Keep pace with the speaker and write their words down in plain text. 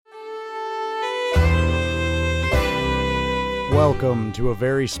Welcome to a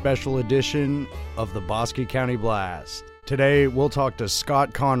very special edition of the Bosque County Blast. Today, we'll talk to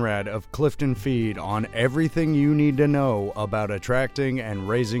Scott Conrad of Clifton Feed on everything you need to know about attracting and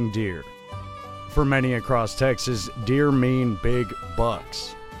raising deer. For many across Texas, deer mean big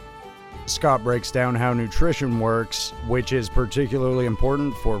bucks. Scott breaks down how nutrition works, which is particularly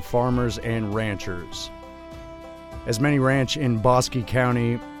important for farmers and ranchers. As many ranch in Bosque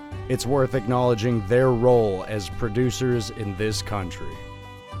County, it's worth acknowledging their role as producers in this country.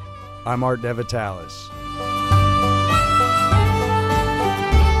 I'm Art DeVitalis.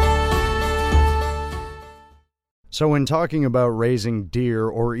 So when talking about raising deer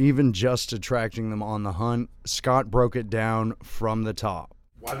or even just attracting them on the hunt, Scott broke it down from the top.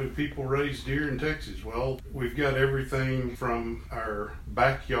 Why do people raise deer in Texas? Well, we've got everything from our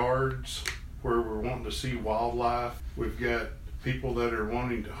backyards where we're wanting to see wildlife. We've got people that are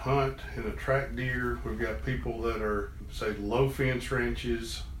wanting to hunt and attract deer. We've got people that are, say, low fence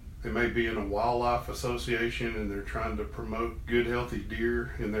ranches. They may be in a wildlife association and they're trying to promote good, healthy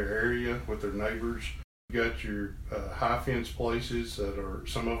deer in their area with their neighbors. You've got your high fence places that are,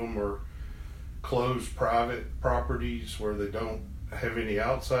 some of them are closed private properties where they don't have any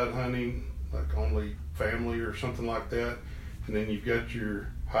outside hunting, like only family or something like that. And then you've got your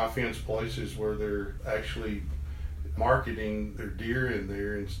high fence places where they're actually marketing their deer in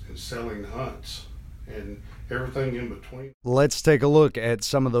there and selling hunts and everything in between. Let's take a look at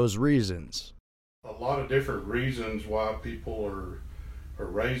some of those reasons. A lot of different reasons why people are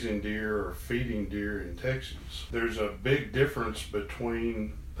raising deer or feeding deer in Texas. There's a big difference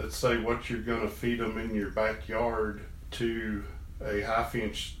between, let's say, what you're going to feed them in your backyard to a high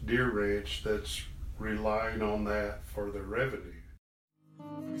fence deer ranch that's relying on that for their revenue.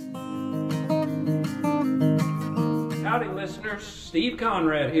 Howdy listeners, Steve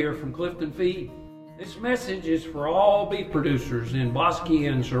Conrad here from Clifton Feed. This message is for all beef producers in Bosque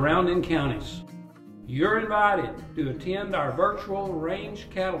and surrounding counties. You're invited to attend our virtual Range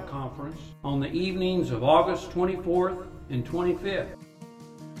Cattle Conference on the evenings of August 24th and 25th.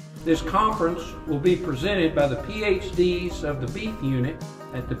 This conference will be presented by the PhDs of the Beef Unit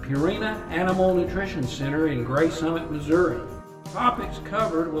at the Purina Animal Nutrition Center in Gray Summit, Missouri. Topics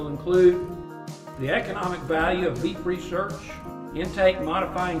covered will include the economic value of beef research, intake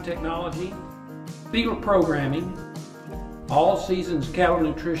modifying technology, feeder programming, all seasons cattle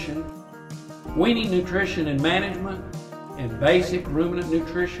nutrition, weaning nutrition and management, and basic ruminant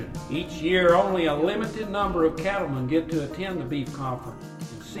nutrition. Each year, only a limited number of cattlemen get to attend the beef conference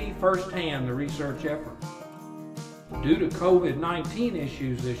and see firsthand the research efforts. Due to COVID-19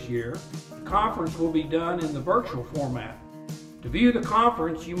 issues this year, the conference will be done in the virtual format. To view the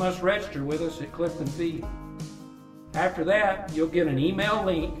conference, you must register with us at Clifton Feed. After that, you'll get an email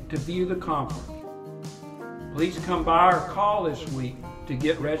link to view the conference. Please come by or call this week to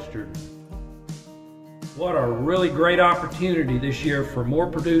get registered. What a really great opportunity this year for more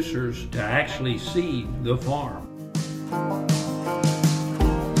producers to actually see the farm.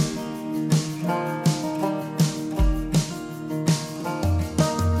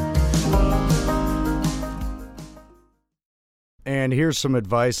 And here's some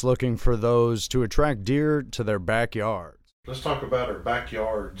advice looking for those to attract deer to their backyards. Let's talk about our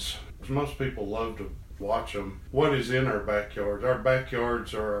backyards. Most people love to watch them. What is in our backyards? Our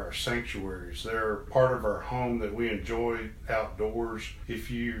backyards are our sanctuaries. They're part of our home that we enjoy outdoors. If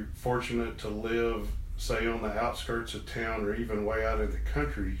you're fortunate to live, say, on the outskirts of town or even way out in the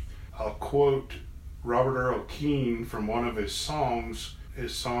country, I'll quote Robert Earl Keen from one of his songs,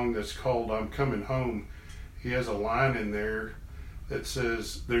 his song that's called I'm Coming Home. He has a line in there that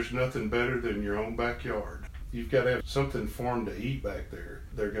says, there's nothing better than your own backyard. You've got to have something for them to eat back there.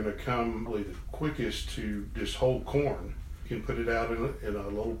 They're going to come probably the quickest to just whole corn. You can put it out in a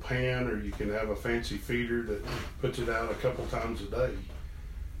little pan, or you can have a fancy feeder that puts it out a couple times a day.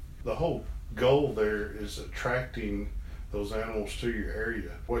 The whole goal there is attracting those animals to your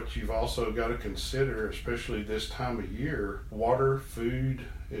area. What you've also got to consider, especially this time of year, water, food,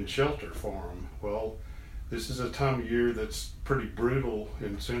 and shelter for them. Well, this is a time of year that's pretty brutal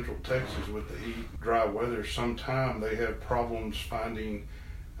in central Texas with the heat, dry weather. Sometimes they have problems finding,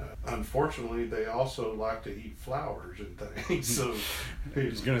 unfortunately, they also like to eat flowers and things. So I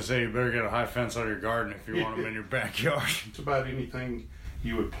was going to say, you better get a high fence on your garden if you want them in your backyard. It's about anything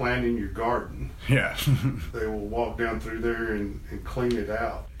you would plant in your garden. Yeah. They will walk down through there and clean it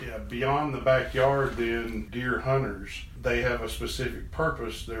out. Yeah, beyond the backyard, then, deer hunters, they have a specific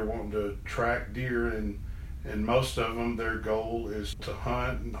purpose. They're wanting to track deer, and most of them, their goal is to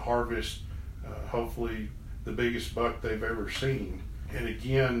hunt and harvest, hopefully, the biggest buck they've ever seen. And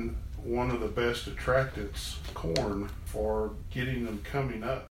again, one of the best attractants, corn, for getting them coming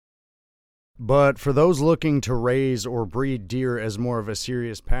up. But for those looking to raise or breed deer as more of a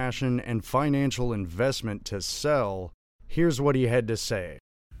serious passion and financial investment to sell, here's what he had to say.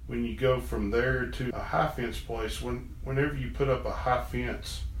 When you go from there to a high fence place, whenever you put up a high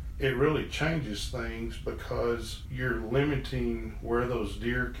fence, it really changes things because you're limiting where those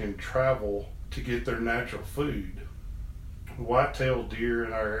deer can travel to get their natural food. White-tailed deer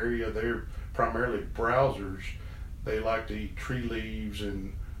in our area, they're primarily browsers. They like to eat tree leaves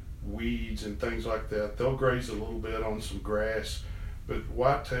and weeds and things like that. They'll graze a little bit on some grass, but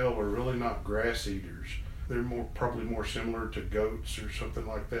whitetail are really not grass eaters. They're probably more similar to goats or something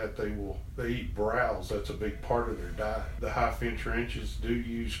like that. They eat browse. That's a big part of their diet. The high fence ranches do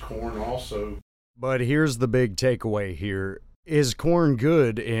use corn also. But here's the big takeaway here. Is corn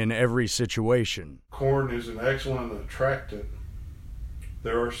good in every situation? Corn is an excellent attractant.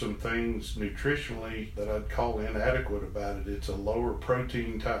 There are some things nutritionally that I'd call inadequate about it. It's a lower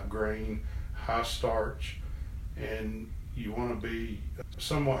protein type grain, high starch, and you want to be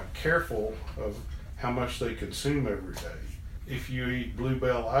somewhat careful of how much they consume every day. If you eat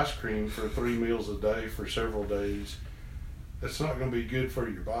Bluebell ice cream for 3 meals a day for several days, that's not going to be good for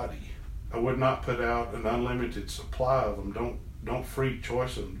your body. I would not put out an unlimited supply of them. Don't free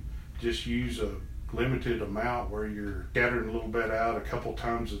choice them. Just use a limited amount where you're scattering a little bit out a couple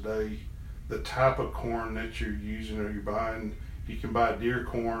times a day. The type of corn that you're using or you're buying, you can buy deer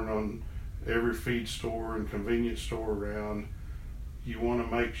corn on every feed store and convenience store around. You want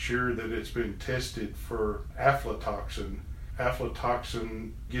to make sure that it's been tested for aflatoxin.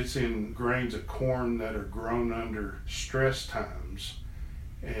 Aflatoxin gets in grains of corn that are grown under stress times,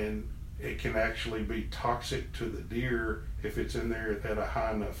 and it can actually be toxic to the deer if it's in there at a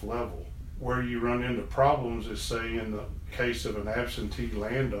high enough level. Where you run into problems is, say, in the case of an absentee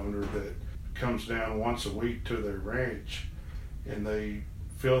landowner that comes down once a week to their ranch and they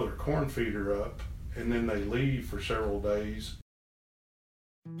fill their corn feeder up and then they leave for several days.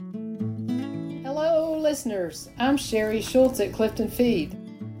 Hello, listeners. I'm Sherry Schultz at Clifton Feed.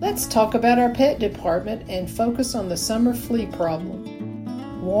 Let's talk about our pet department and focus on the summer flea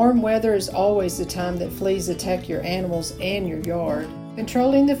problem. Warm weather is always the time that fleas attack your animals and your yard.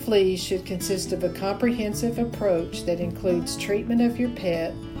 Controlling the fleas should consist of a comprehensive approach that includes treatment of your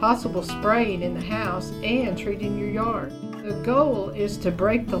pet, possible spraying in the house, and treating your yard. The goal is to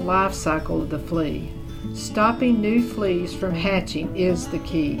break the life cycle of the flea. Stopping new fleas from hatching is the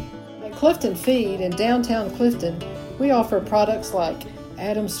key. At Clifton Feed in downtown Clifton, we offer products like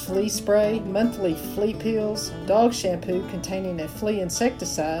Adams Flea Spray, monthly flea pills, dog shampoo containing a flea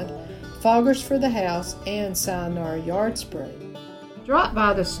insecticide, foggers for the house, and Sayonara yard spray. Drop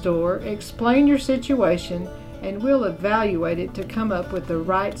by the store, explain your situation, and we'll evaluate it to come up with the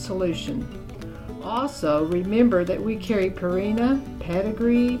right solution. Also, remember that we carry Purina,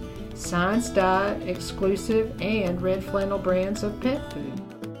 Pedigree, Science Diet, Exclusive, and Red Flannel brands of pet food.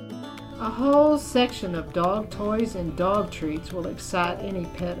 A whole section of dog toys and dog treats will excite any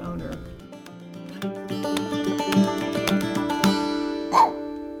pet owner.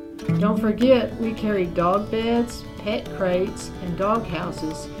 Don't forget, we carry dog beds, pet crates, and dog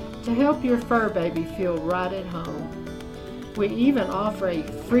houses to help your fur baby feel right at home. We even offer a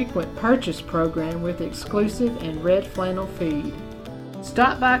frequent purchase program with Exclusive and Red Flannel feed.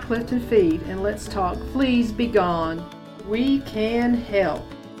 Stop by Clifton Feed and let's talk Fleas Be Gone. We can help.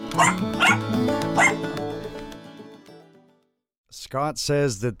 Scott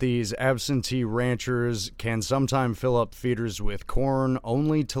says that these absentee ranchers can sometimes fill up feeders with corn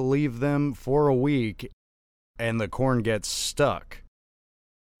only to leave them for a week and the corn gets stuck.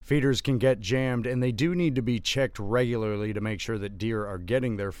 Feeders can get jammed and they do need to be checked regularly to make sure that deer are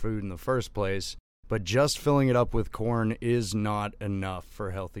getting their food in the first place, but just filling it up with corn is not enough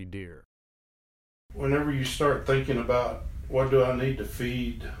for healthy deer. Whenever you start thinking about what do I need to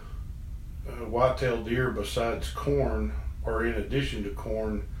feed white-tailed deer besides corn, or in addition to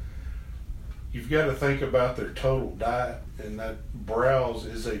corn, you've got to think about their total diet, and that browse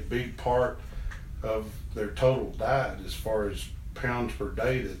is a big part of their total diet as far as pounds per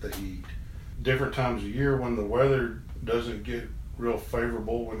day that they eat. Different times of year when the weather doesn't get real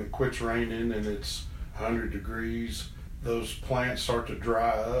favorable, when it quits raining and it's 100 degrees, those plants start to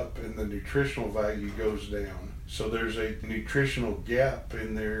dry up and the nutritional value goes down. So there's a nutritional gap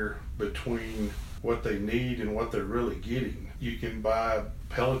in there between what they need and what they're really getting. You can buy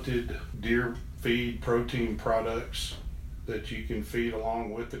pelleted deer feed protein products that you can feed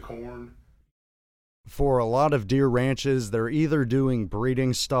along with the corn. For a lot of deer ranches, they're either doing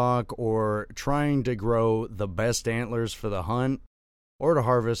breeding stock or trying to grow the best antlers for the hunt, or to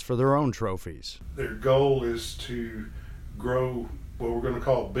harvest for their own trophies. Their goal is to grow what we're going to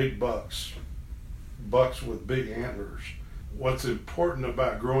call big bucks with big antlers. What's important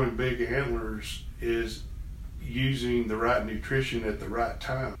about growing big antlers is using the right nutrition at the right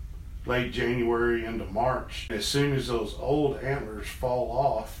time. Late January into March. As soon as those old antlers fall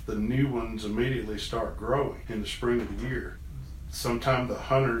off, the new ones immediately start growing in the spring of the year. Sometimes the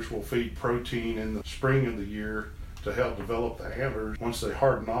hunters will feed protein in the spring of the year to help develop the antlers. Once they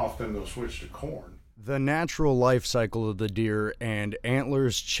harden off, then they'll switch to corn. The natural life cycle of the deer and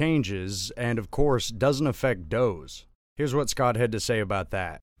antlers changes and, of course, doesn't affect does. Here's what Scott had to say about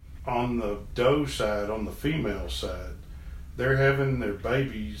that. On the doe side, on the female side, they're having their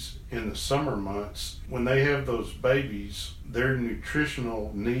babies in the summer months. When they have those babies, their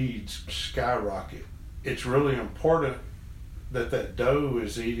nutritional needs skyrocket. It's really important that doe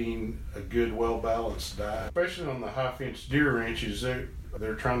is eating a good, well-balanced diet. Especially on the high-fence deer ranches,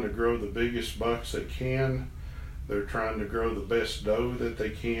 they're trying to grow the biggest bucks they can. They're trying to grow the best doe that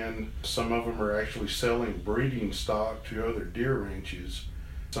they can. Some of them are actually selling breeding stock to other deer ranches.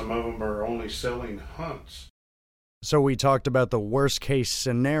 Some of them are only selling hunts. So we talked about the worst case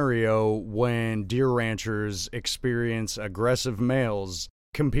scenario when deer ranchers experience aggressive males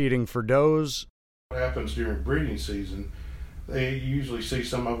competing for does. What happens during breeding season, they usually see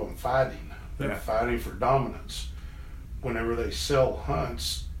some of them fighting. They're fighting for dominance. Whenever they sell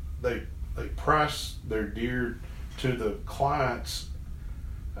hunts, they price their deer to the clients.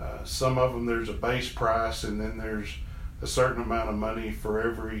 Some of them there's a base price, and then there's a certain amount of money for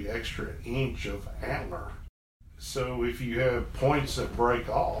every extra inch of antler. So if you have points that break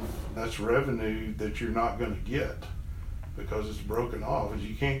off, that's revenue that you're not going to get because it's broken off.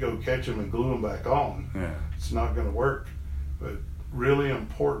 You can't go catch them and glue them back on. Yeah. It's not going to work. But really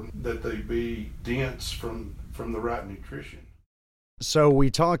important that they be dense from the right nutrition. So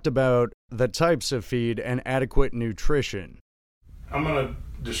we talked about the types of feed and adequate nutrition. I'm going to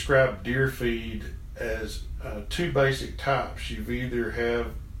describe deer feed as two basic types. You either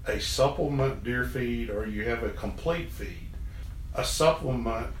have a supplement deer feed or you have a complete feed. A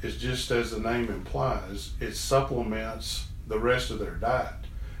supplement is just as the name implies, it supplements the rest of their diet.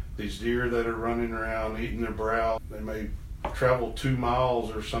 These deer that are running around eating their browse, they may travel 2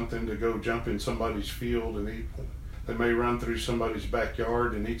 miles or something to go jump in somebody's field and eat. They may run through somebody's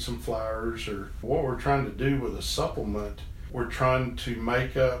backyard and eat some flowers. Or what we're trying to do with a supplement, we're trying to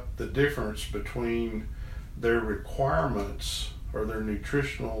make up the difference between their requirements or their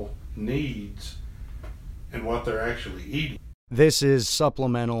nutritional needs and what they're actually eating. This is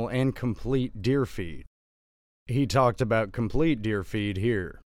supplemental and complete deer feed. He talked about complete deer feed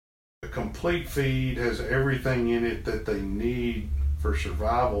here. A complete feed has everything in it that they need for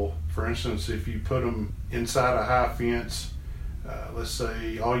survival. For instance, if you put them inside a high fence, let's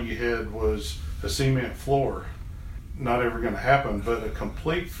say all you had was a cement floor, not ever going to happen. But a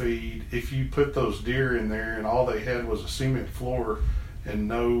complete feed, if you put those deer in there and all they had was a cement floor and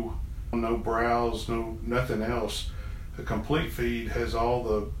no browse, nothing else, a complete feed has all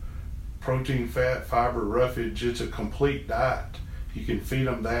the protein, fat, fiber, roughage. It's a complete diet. You can feed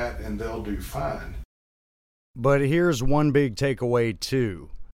them that and they'll do fine. But here's one big takeaway too.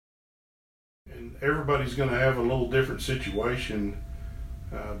 And everybody's going to have a little different situation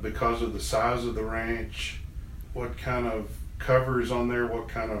because of the size of the ranch, what kind of cover is on there, what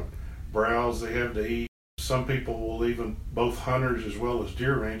kind of browse they have to eat. Some people will even, both hunters as well as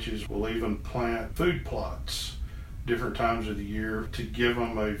deer ranches, will even plant food plots different times of the year to give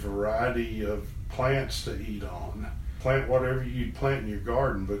them a variety of plants to eat on. Plant whatever you plant in your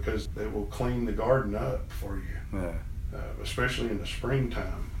garden because they will clean the garden up for you, especially in the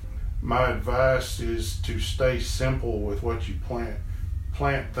springtime. My advice is to stay simple with what you plant.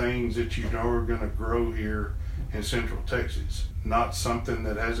 Plant things that you know are going to grow here in Central Texas, not something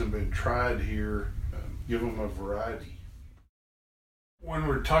that hasn't been tried here. Give them a variety. When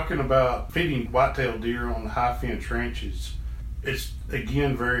we're talking about feeding whitetail deer on high fence ranches, it's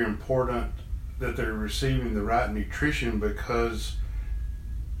again very important that they're receiving the right nutrition because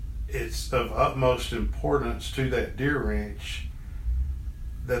it's of utmost importance to that deer ranch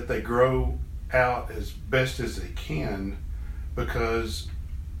that they grow out as best as they can, because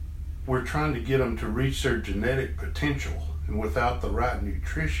we're trying to get them to reach their genetic potential, and without the right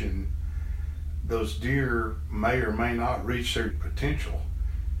nutrition, those deer may or may not reach their potential.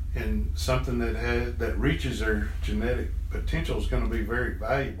 And something that reaches their genetic potential is going to be very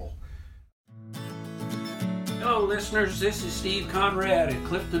valuable. Hello listeners, this is Steve Conrad at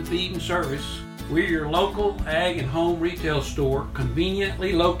Clifton Feed and Service. We're your local ag and home retail store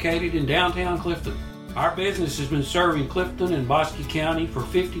conveniently located in downtown Clifton. Our business has been serving Clifton and Bosque County for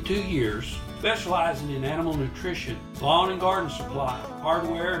 52 years, specializing in animal nutrition, lawn and garden supply,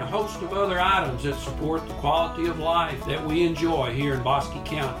 hardware, and a host of other items that support the quality of life that we enjoy here in Bosque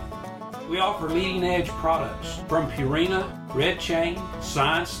County. We offer leading-edge products from Purina, Red Chain,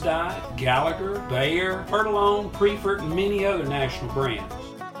 Science Diet, Gallagher, Bayer, Fertilone, Prefert, and many other national brands.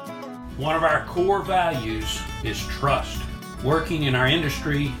 One of our core values is trust. Working in our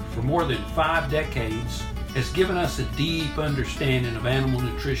industry for more than 5 decades has given us a deep understanding of animal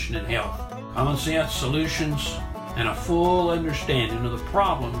nutrition and health, common sense solutions, and a full understanding of the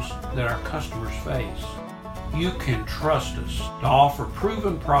problems that our customers face. You can trust us to offer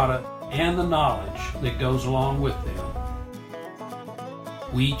proven product and the knowledge that goes along with them.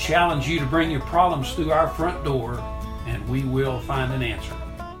 We challenge you to bring your problems through our front door, and we will find an answer.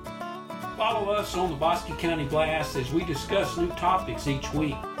 Follow us on the Bosque County Blast as we discuss new topics each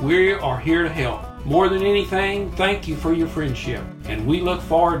week. We are here to help. More than anything, thank you for your friendship, and we look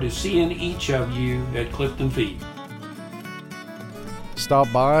forward to seeing each of you at Clifton Feed.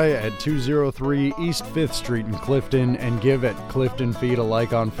 Stop by at 203 East 5th Street in Clifton and give at Clifton Feed a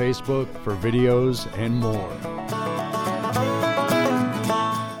like on Facebook for videos and more.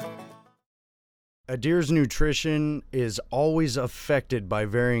 A deer's nutrition is always affected by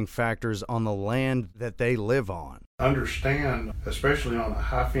varying factors on the land that they live on. Understand, especially on a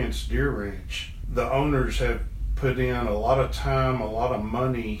high-fence deer ranch, the owners have put in a lot of time, a lot of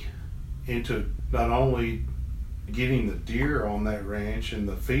money into not only getting the deer on that ranch and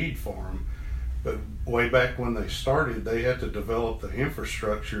the feed farm, but way back when they started, they had to develop the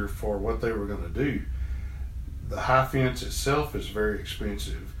infrastructure for what they were going to do. The high fence itself is very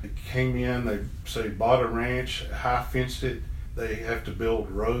expensive. They came in, they say bought a ranch, high fenced it. They have to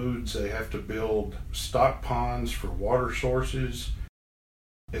build roads, they have to build stock ponds for water sources.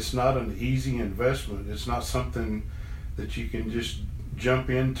 It's not an easy investment. It's not something that you can just jump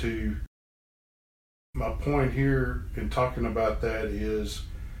into. My point here in talking about that is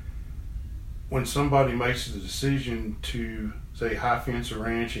when somebody makes the decision to, say, high fence a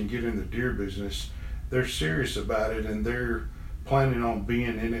ranch and get in the deer business, they're serious about it and they're planning on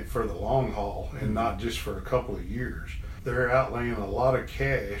being in it for the long haul and not just for a couple of years. They're outlaying a lot of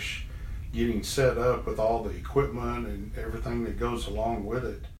cash getting set up with all the equipment and everything that goes along with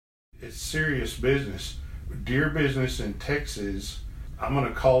it. It's serious business. Deer business in Texas, I'm going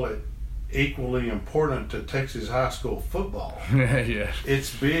to call it equally important to Texas high school football. Yeah.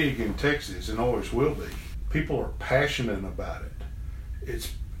 It's big in Texas and always will be. People are passionate about it.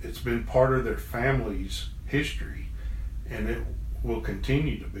 It's been part of their family's history, and it will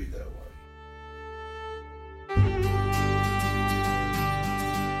continue to be that way.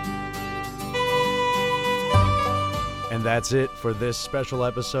 And that's it for this special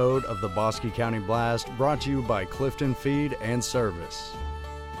episode of the Bosque County Blast, brought to you by Clifton Feed and Service.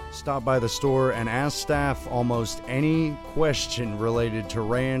 Stop by the store and ask staff almost any question related to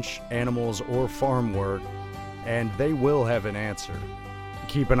ranch, animals, or farm work, and they will have an answer.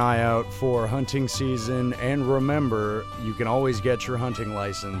 Keep an eye out for hunting season, and remember, you can always get your hunting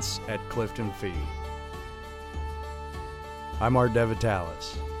license at Clifton Feed. I'm Art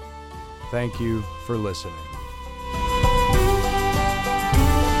DeVitalis. Thank you for listening.